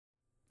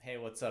Hey,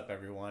 what's up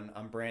everyone?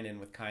 I'm Brandon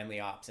with Kindly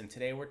Ops, and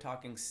today we're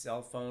talking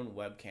cell phone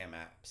webcam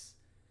apps.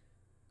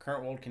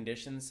 Current world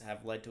conditions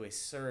have led to a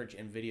surge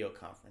in video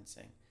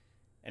conferencing,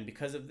 and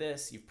because of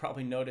this, you've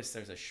probably noticed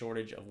there's a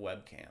shortage of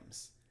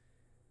webcams.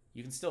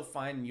 You can still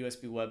find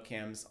USB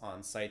webcams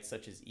on sites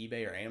such as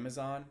eBay or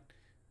Amazon,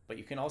 but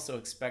you can also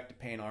expect to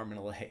pay an arm and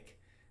a leg.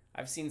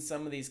 I've seen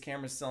some of these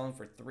cameras selling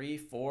for 3,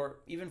 4,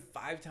 even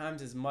 5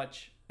 times as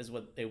much as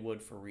what they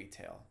would for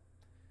retail.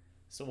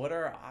 So what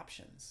are our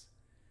options?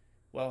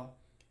 Well,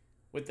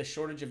 with the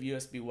shortage of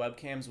USB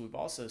webcams, we've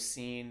also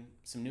seen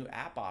some new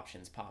app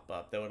options pop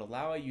up that would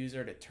allow a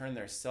user to turn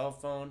their cell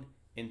phone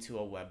into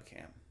a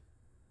webcam.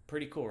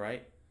 Pretty cool,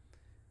 right?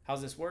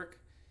 How's this work?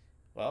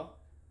 Well,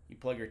 you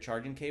plug your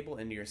charging cable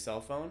into your cell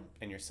phone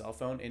and your cell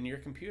phone into your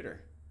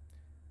computer.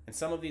 And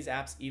some of these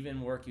apps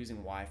even work using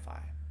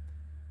Wi-Fi.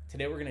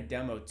 Today we're going to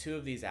demo 2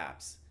 of these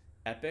apps,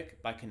 Epoc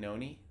by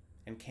Canoni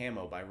and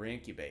CAMO by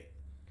Reincubate.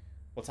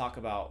 We'll talk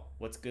about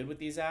what's good with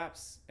these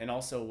apps and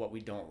also what we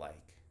don't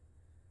like.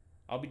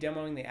 I'll be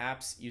demoing the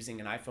apps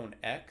using an iPhone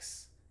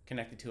X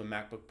connected to a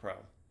MacBook Pro.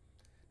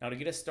 Now to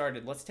get us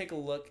started, let's take a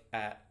look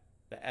at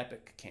the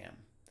EpocCam.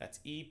 That's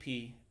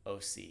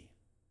EPOC.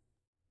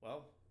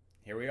 Well,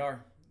 here we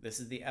are. This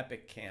is the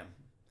EpocCam.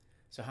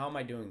 So how am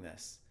I doing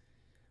this?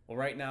 Well,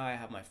 right now I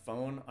have my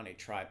phone on a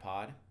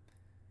tripod, and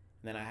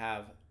then I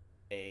have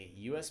a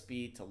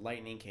USB to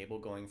Lightning cable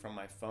going from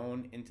my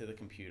phone into the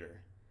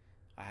computer.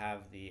 I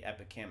have the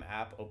EpocCam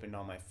app opened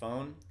on my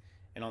phone,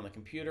 and on the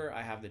computer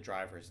I have the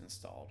drivers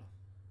installed.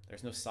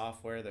 There's no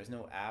software, there's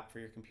no app for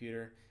your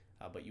computer,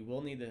 but you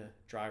will need the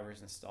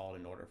drivers installed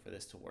in order for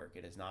this to work.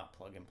 It is not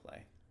plug and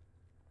play.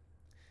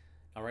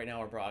 Now right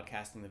now we're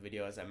broadcasting the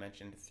video, as I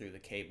mentioned, through the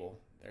cable.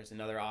 There's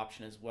another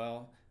option as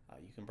well.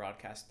 You can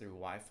broadcast through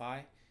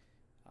Wi-Fi.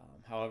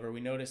 However,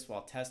 we noticed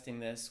while testing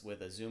this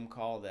with a Zoom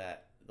call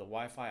that the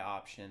Wi-Fi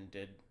option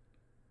did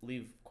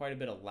leave quite a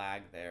bit of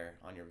lag there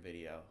on your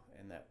video,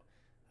 and that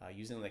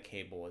using the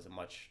cable is a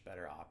much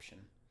better option.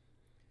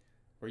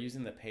 We're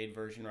using the paid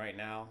version right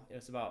now.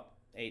 It's about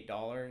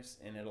 $8,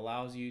 and it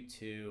allows you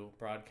to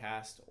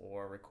broadcast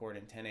or record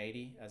in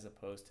 1080 as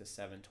opposed to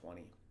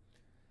 720.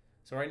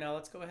 So right now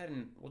let's go ahead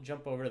and we'll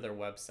jump over to their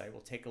website.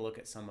 We'll take a look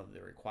at some of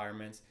the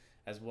requirements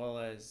as well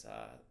as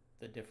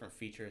the different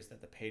features that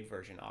the paid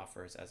version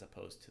offers as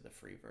opposed to the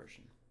free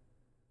version.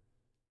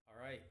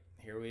 All right,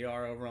 here we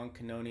are over on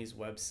Canoni's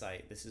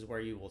website. This is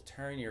where you will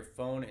turn your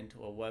phone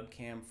into a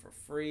webcam for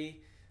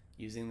free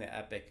using the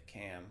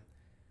EpocCam.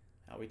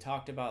 Now we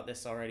talked about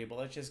this already, but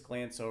let's just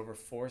glance over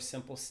 4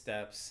 simple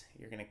steps.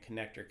 You're going to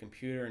connect your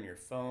computer and your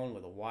phone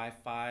with a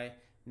Wi-Fi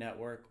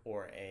network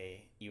or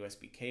a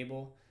USB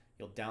cable.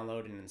 You'll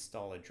download and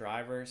install the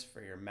drivers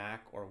for your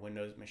Mac or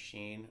Windows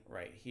machine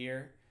right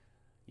here.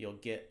 You'll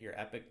get your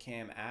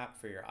EpocCam app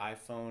for your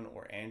iPhone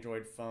or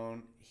Android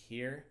phone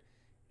here,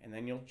 and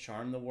then you'll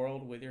charm the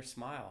world with your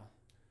smile.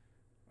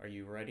 Are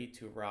you ready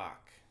to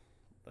rock?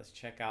 Let's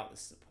check out the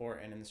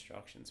support and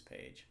instructions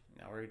page.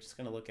 Now we're just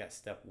going to look at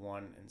step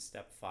 1 and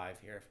step 5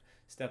 here.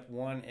 Step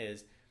 1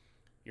 is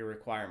your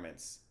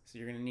requirements. So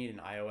you're going to need an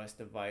iOS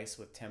device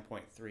with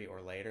 10.3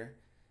 or later,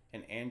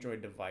 an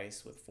Android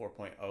device with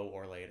 4.0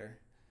 or later.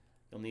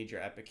 You'll need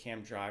your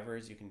EpocCam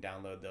drivers. You can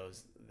download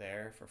those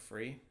there for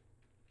free.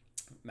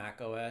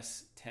 Mac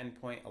OS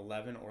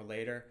 10.11 or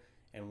later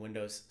and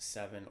Windows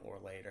 7 or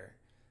later.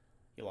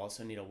 You'll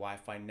also need a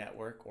Wi-Fi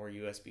network or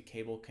USB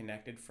cable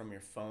connected from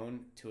your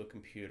phone to a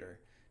computer.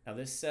 Now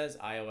this says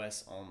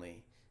iOS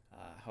only.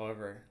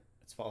 However,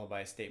 it's followed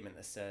by a statement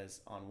that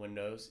says on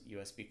Windows,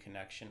 USB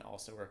connection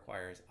also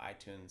requires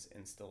iTunes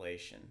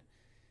installation.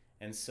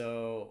 And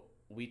so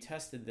we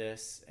tested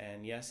this,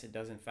 and yes, it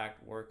does in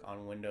fact work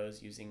on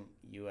Windows using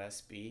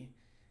USB.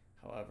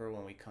 However,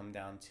 when we come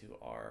down to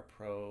our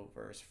Pro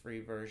versus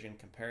free version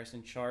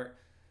comparison chart,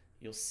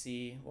 you'll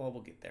see, well,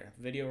 we'll get there.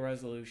 Video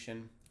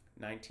resolution,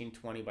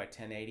 1920 by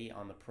 1080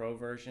 on the Pro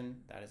version.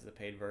 That is the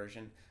paid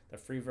version. The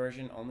free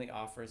version only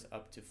offers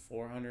up to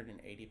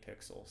 480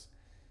 pixels.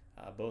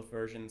 Both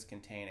versions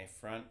contain a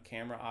front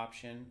camera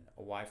option,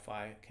 a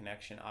Wi-Fi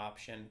connection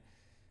option.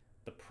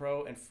 The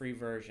Pro and free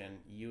version,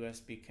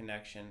 USB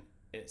connection,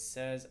 it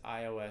says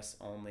iOS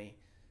only.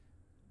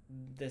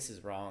 This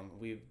is wrong.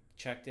 We've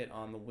checked it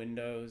on the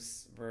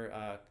Windows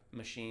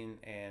machine,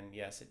 and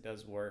yes, it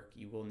does work.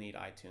 You will need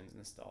iTunes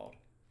installed.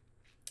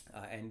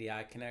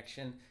 NDI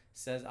connection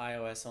says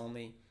iOS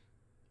only.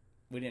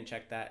 We didn't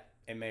check that.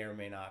 It may or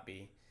may not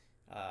be.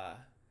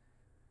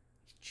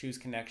 Choose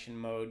connection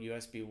mode,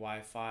 USB,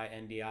 Wi-Fi,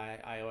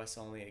 NDI, iOS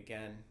only.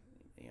 Again,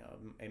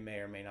 it may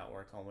or may not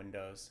work on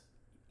Windows.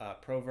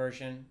 Pro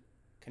version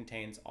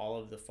contains all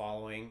of the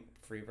following.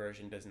 Free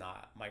version does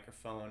not.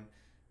 Microphone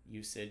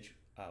usage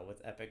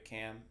with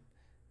EpocCam.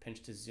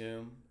 Pinch to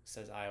zoom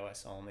says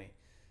iOS only.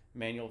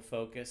 Manual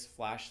focus,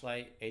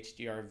 flashlight,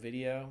 HDR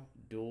video,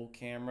 dual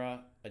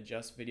camera,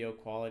 adjust video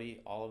quality.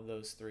 All of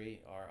those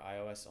 3 are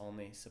iOS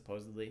only,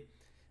 supposedly.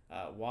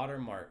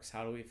 Watermarks,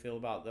 how do we feel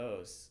about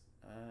those?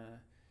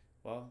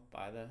 Well,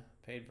 buy the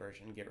paid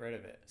version, get rid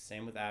of it.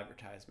 Same with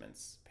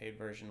advertisements. Paid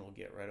version will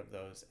get rid of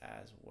those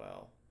as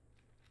well.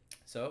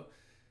 So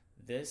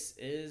this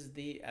is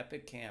the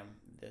EpocCam.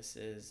 This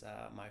is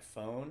my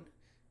phone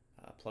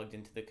plugged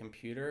into the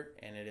computer,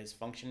 and it is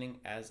functioning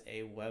as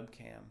a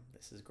webcam.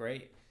 This is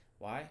great.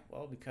 Why?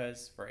 Well,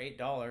 because for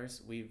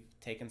 $8, we've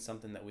taken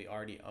something that we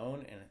already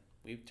own and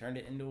we've turned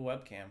it into a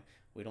webcam.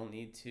 We don't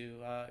need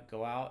to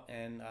go out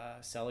and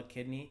sell a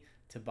kidney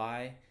to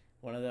buy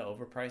one of the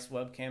overpriced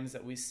webcams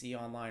that we see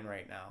online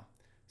right now.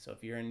 So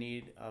if you're in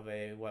need of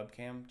a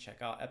webcam,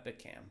 check out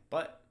EpocCam.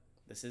 But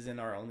this isn't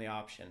our only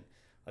option.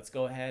 Let's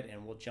go ahead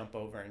and we'll jump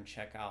over and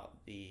check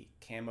out the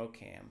CAMO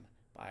Cam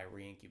by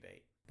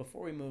Reincubate.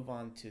 Before we move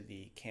on to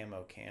the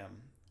CAMO Cam,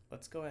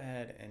 let's go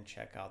ahead and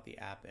check out the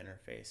app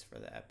interface for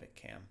the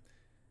EpocCam.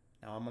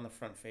 Now I'm on the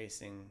front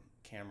facing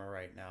camera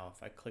right now.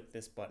 If I click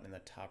this button in the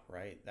top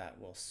right, that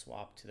will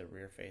swap to the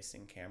rear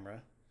facing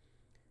camera.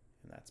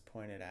 And that's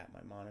pointed at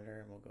my monitor,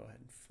 and we'll go ahead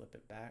and flip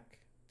it back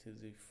to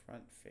the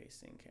front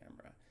facing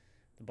camera.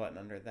 The button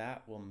under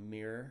that will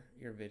mirror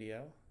your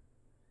video.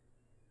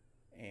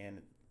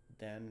 And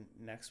then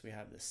next we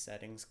have the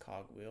settings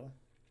cogwheel.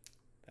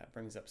 That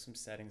brings up some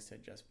settings to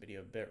adjust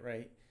video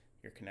bitrate,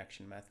 your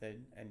connection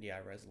method,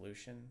 NDI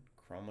resolution,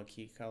 chroma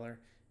key color,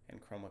 and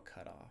chroma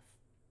cutoff.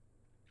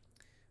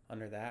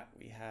 Under that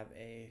we have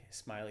a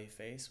smiley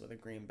face with a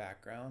green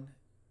background.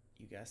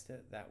 You guessed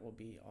it, that will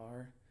be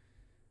our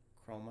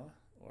chroma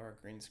or our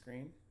green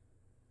screen.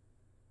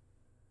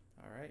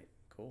 Alright,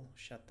 cool.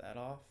 Shut that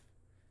off.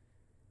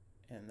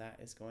 And that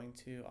is going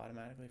to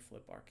automatically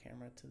flip our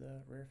camera to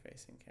the rear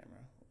facing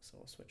camera. So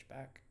we'll switch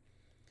back.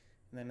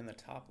 And then in the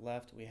top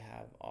left we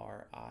have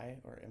our I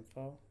or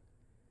info.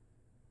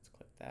 Let's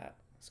click that.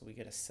 So we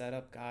get a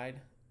setup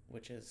guide,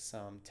 which is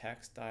some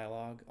text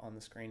dialogue on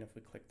the screen if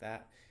we click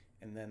that.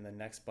 And then the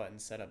next button,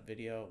 setup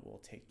video, will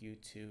take you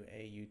to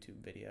a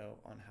YouTube video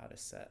on how to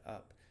set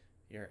up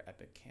your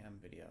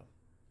EpocCam video.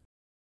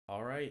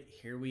 All right,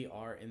 here we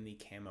are in the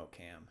CAMO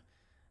Cam.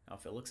 Now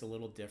if it looks a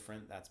little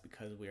different, that's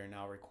because we are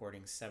now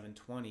recording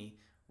 720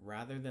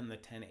 rather than the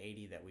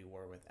 1080 that we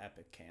were with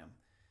EpocCam.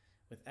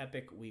 With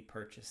Epoch, we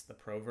purchased the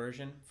Pro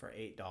version for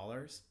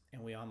 $8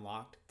 and we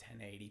unlocked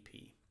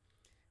 1080p.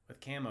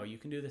 With CAMO, you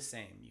can do the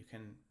same. You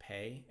can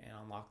pay and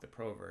unlock the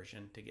Pro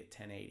version to get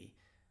 1080.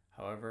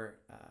 However,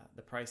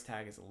 the price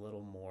tag is a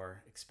little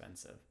more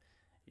expensive.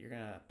 You're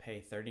gonna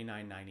pay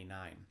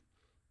 $39.99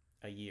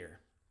 a year.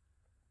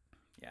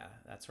 Yeah,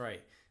 that's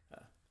right.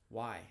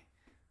 Why?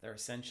 They're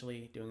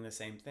essentially doing the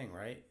same thing,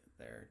 right?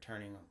 They're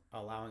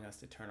allowing us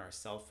to turn our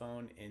cell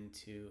phone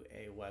into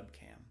a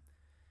webcam.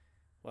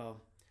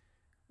 Well,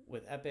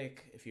 with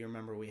Epoch, if you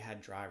remember, we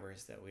had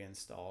drivers that we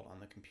installed on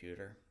the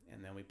computer,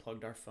 and then we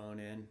plugged our phone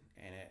in,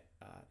 and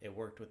it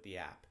worked with the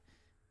app.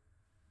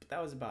 But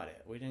that was about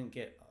it. We didn't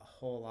get a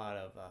whole lot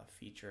of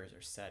features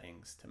or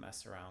settings to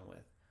mess around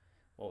with.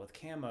 Well, with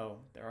CAMO,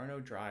 there are no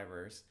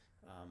drivers,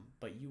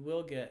 but you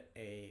will get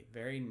a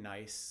very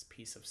nice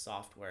piece of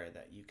software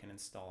that you can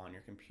install on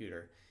your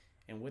computer.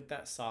 And with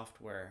that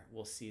software,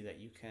 we'll see that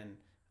you can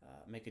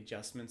make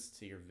adjustments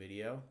to your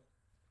video,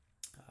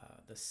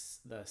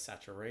 the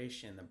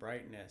saturation, the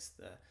brightness,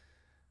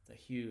 the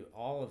hue,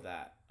 all of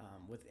that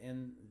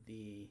within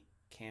the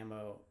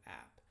CAMO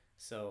app.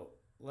 So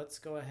let's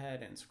go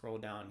ahead and scroll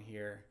down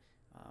here.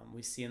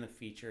 We see in the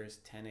features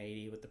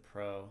 1080 with the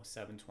Pro,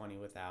 720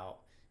 without.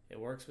 It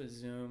works with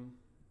Zoom,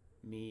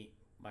 Meet,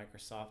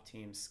 Microsoft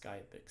Teams,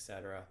 Skype,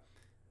 etc.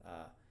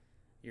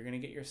 You're going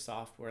to get your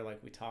software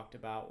like we talked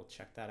about. We'll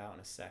check that out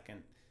in a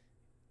second.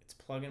 It's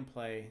plug and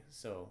play,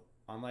 so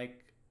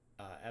unlike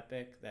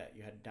Epoch that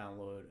you had to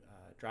download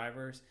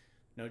drivers,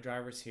 no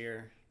drivers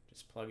here.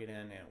 Just plug it in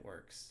and it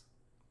works.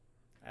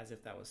 As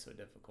if that was so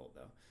difficult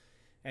though.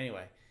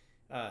 Anyway,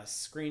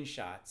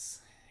 screenshots.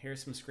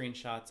 Here's some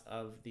screenshots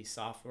of the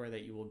software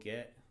that you will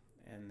get,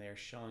 and they're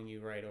showing you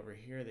right over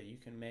here that you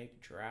can make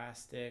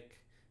drastic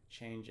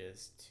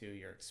changes to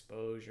your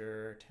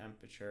exposure,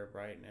 temperature,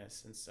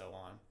 brightness, and so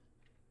on.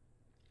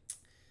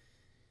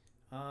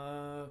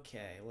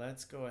 Okay,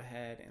 let's go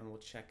ahead and we'll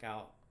check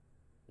out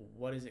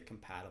what is it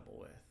compatible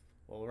with.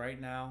 Well, right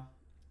now,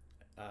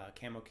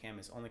 CAMO Cam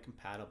is only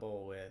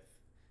compatible with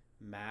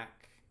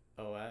Mac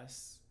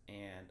OS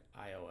and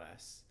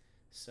iOS.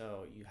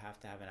 So you have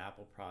to have an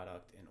Apple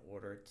product in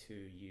order to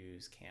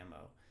use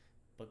CAMO.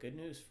 But good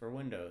news for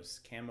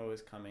Windows, CAMO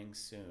is coming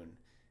soon.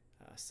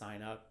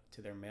 Sign up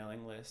to their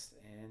mailing list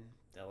and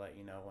they'll let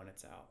you know when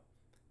it's out.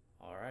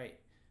 All right.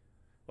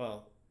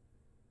 Well,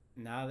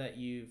 now that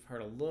you've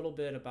heard a little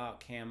bit about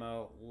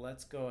CAMO,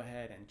 let's go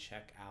ahead and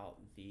check out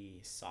the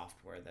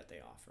software that they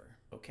offer.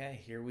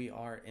 Okay, here we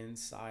are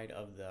inside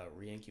of the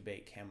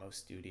Reincubate CAMO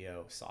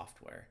Studio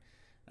software.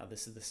 Now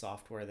this is the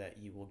software that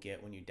you will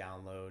get when you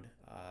download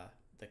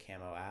the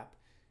CAMO app.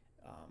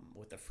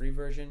 With the free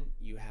version,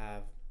 you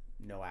have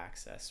no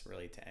access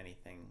really to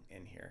anything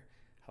in here.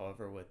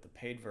 However, with the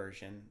paid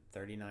version,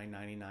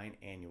 $39.99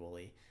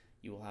 annually,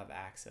 you will have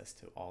access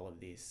to all of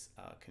these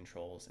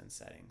controls and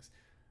settings.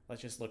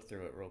 Let's just look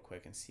through it real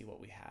quick and see what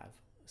we have.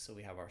 So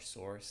we have our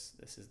source.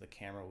 This is the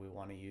camera we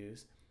want to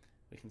use.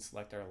 We can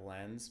select our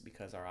lens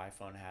because our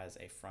iPhone has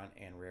a front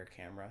and rear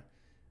camera.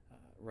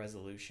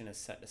 resolution is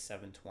set to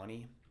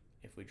 720.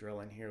 If we drill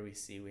in here, we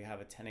see we have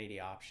a 1080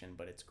 option,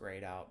 but it's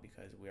grayed out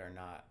because we are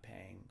not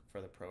paying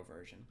for the Pro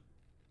version.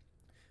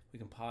 We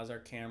can pause our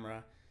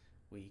camera.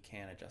 We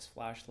can adjust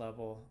flash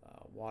level,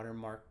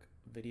 watermark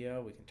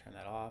video, we can turn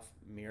that off,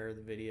 mirror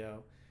the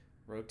video,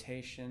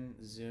 rotation,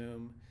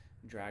 zoom,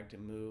 drag to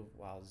move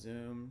while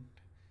zoomed.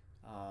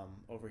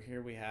 Over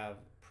here we have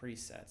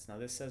presets. Now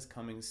this says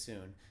coming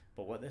soon,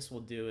 but what this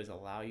will do is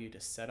allow you to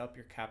set up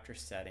your capture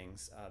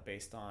settings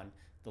based on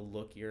the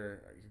look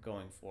you're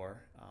going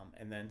for,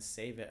 and then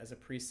save it as a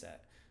preset.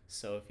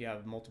 So if you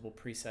have multiple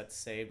presets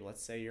saved,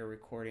 let's say you're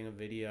recording a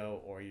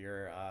video or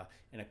you're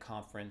in a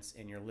conference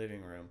in your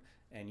living room,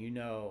 and you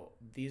know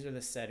these are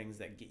the settings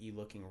that get you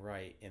looking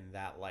right in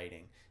that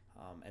lighting.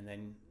 And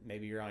then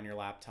maybe you're on your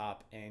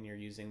laptop and you're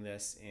using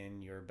this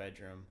in your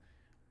bedroom.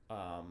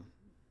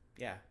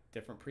 Yeah,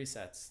 different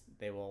presets.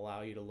 They will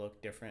allow you to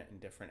look different in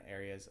different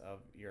areas of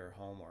your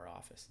home or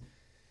office.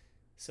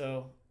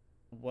 So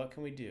what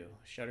can we do?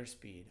 Shutter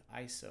speed,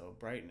 ISO,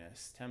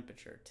 brightness,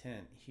 temperature,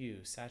 tint, hue,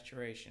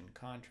 saturation,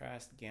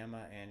 contrast,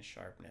 gamma, and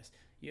sharpness.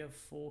 You have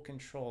full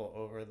control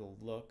over the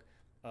look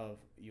of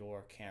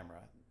your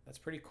camera. That's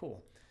pretty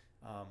cool.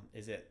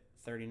 Is it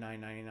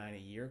 $39.99 a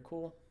year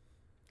cool?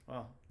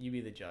 Well, you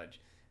be the judge.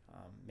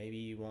 Maybe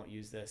you won't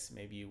use this,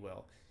 maybe you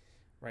will.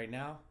 Right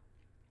now,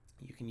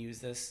 you can use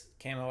this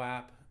CAMO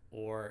app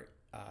or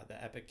the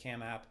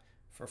EpocCam app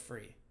for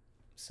free.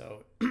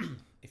 So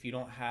if you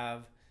don't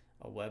have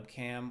a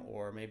webcam,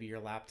 or maybe your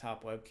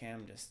laptop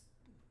webcam just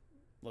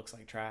looks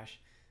like trash,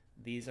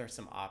 these are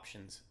some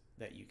options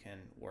that you can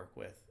work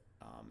with.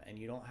 And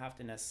you don't have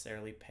to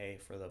necessarily pay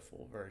for the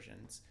full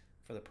versions,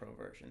 for the Pro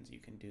versions. You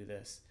can do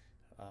this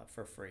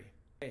for free.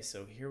 Okay,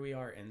 so here we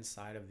are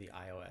inside of the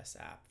iOS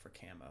app for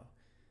CAMO.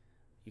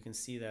 You can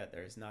see that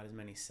there's not as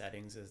many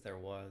settings as there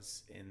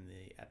was in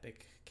the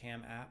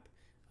EpocCam app.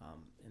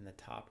 In the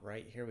top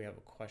right here we have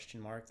a question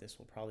mark. This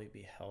will probably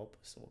be help,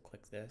 so we'll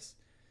click this.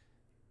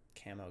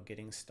 CAMO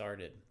getting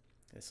started.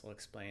 This will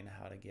explain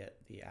how to get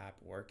the app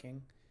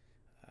working.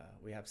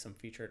 We have some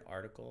featured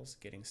articles,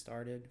 getting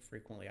started,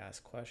 frequently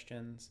asked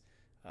questions,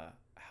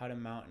 how to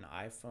mount an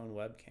iPhone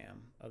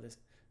webcam. Oh, this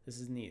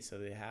is neat. So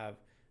they have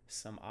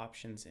some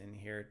options in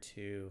here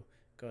to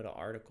go to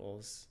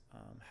articles,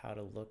 how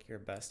to look your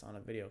best on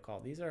a video call.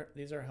 These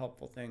are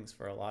helpful things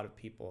for a lot of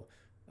people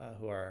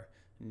who are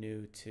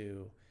new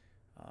to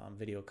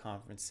video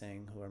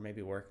conferencing, who are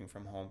maybe working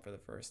from home for the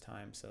first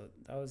time. So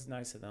that was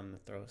nice of them to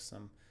throw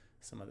some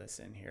of this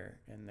in here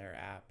in their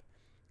app.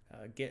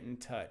 Get in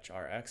touch.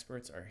 Our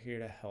experts are here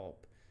to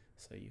help,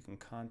 so you can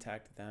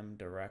contact them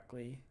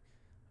directly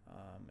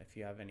if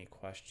you have any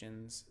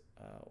questions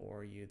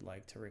or you'd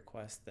like to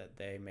request that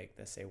they make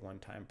this a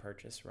one-time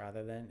purchase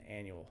rather than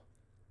annual.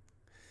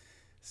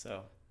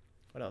 So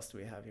what else do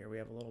we have here? We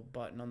have a little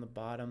button on the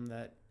bottom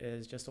that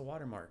is just a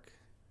watermark,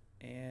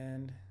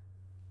 and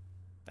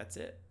that's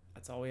it.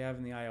 That's all we have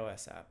in the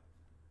iOS app.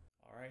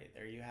 All right,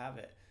 there you have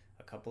it.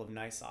 A couple of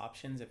nice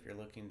options if you're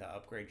looking to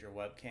upgrade your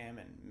webcam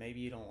and maybe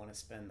you don't want to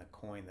spend the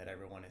coin that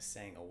everyone is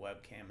saying a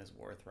webcam is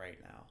worth right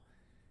now.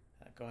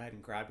 Go ahead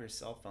and grab your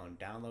cell phone,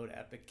 download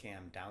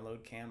EpocCam,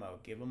 download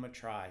CAMO, give them a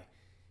try.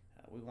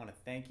 We want to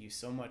thank you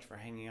so much for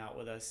hanging out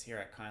with us here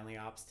at Kindly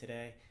Ops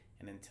today,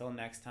 and until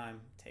next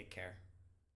time, take care.